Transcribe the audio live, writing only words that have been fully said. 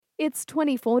It's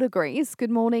 24 degrees.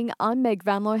 Good morning. I'm Meg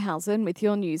Van Lohausen with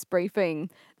your news briefing.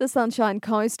 The Sunshine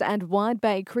Coast and Wide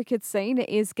Bay cricket scene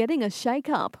is getting a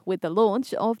shake-up with the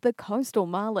launch of the Coastal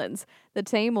Marlins. The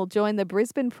team will join the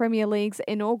Brisbane Premier League's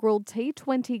inaugural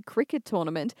T20 cricket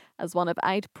tournament as one of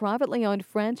 8 privately owned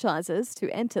franchises to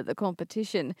enter the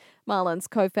competition. Marlins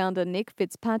co-founder Nick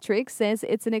Fitzpatrick says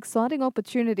it's an exciting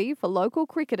opportunity for local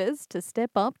cricketers to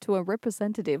step up to a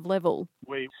representative level.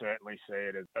 We certainly see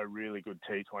it as a really good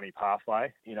T20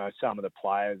 pathway. You know, some of the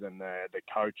players and the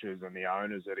coaches and the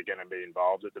owners that are going to be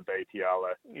involved at the BPL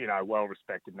are,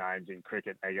 well-respected names in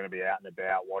cricket. They're going to be out and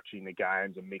about watching the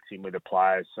games and mixing with the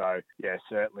players. So, yeah,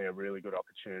 certainly a really good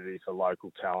opportunity for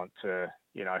local talent to,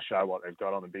 show what they've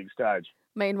got on the big stage.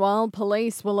 Meanwhile,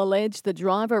 police will allege the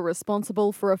driver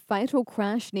responsible for a fatal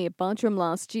crash near Budrum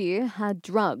last year had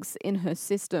drugs in her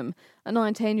system. A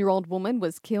 19-year-old woman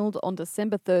was killed on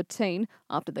December 13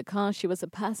 after the car she was a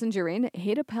passenger in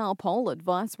hit a power pole at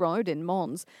Vice Road in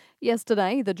Mons.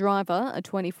 Yesterday, the driver, a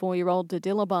 24-year-old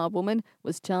Diddillabah woman,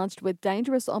 was charged with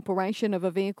dangerous operation of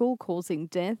a vehicle causing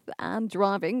death and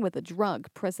driving with a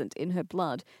drug present in her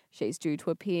blood. She's due to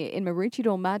appear in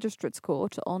Maroochydore Magistrates Court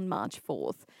on March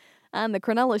 4th. And the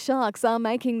Cronulla Sharks are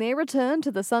making their return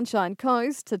to the Sunshine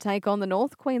Coast to take on the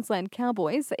North Queensland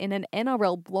Cowboys in an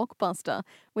NRL blockbuster.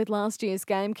 With last year's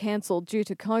game cancelled due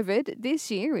to COVID,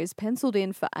 this year is pencilled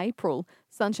in for April.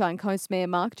 Sunshine Coast Mayor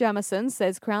Mark Jamieson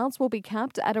says crowds will be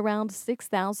capped at around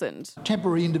 6,000.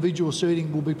 Temporary individual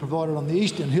seating will be provided on the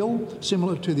Eastern Hill,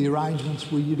 similar to the arrangements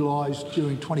we utilised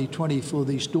during 2020 for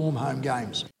the Storm home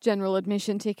games. General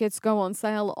admission tickets go on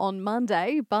sale on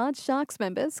Monday, but Sharks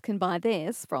members can buy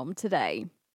theirs from today.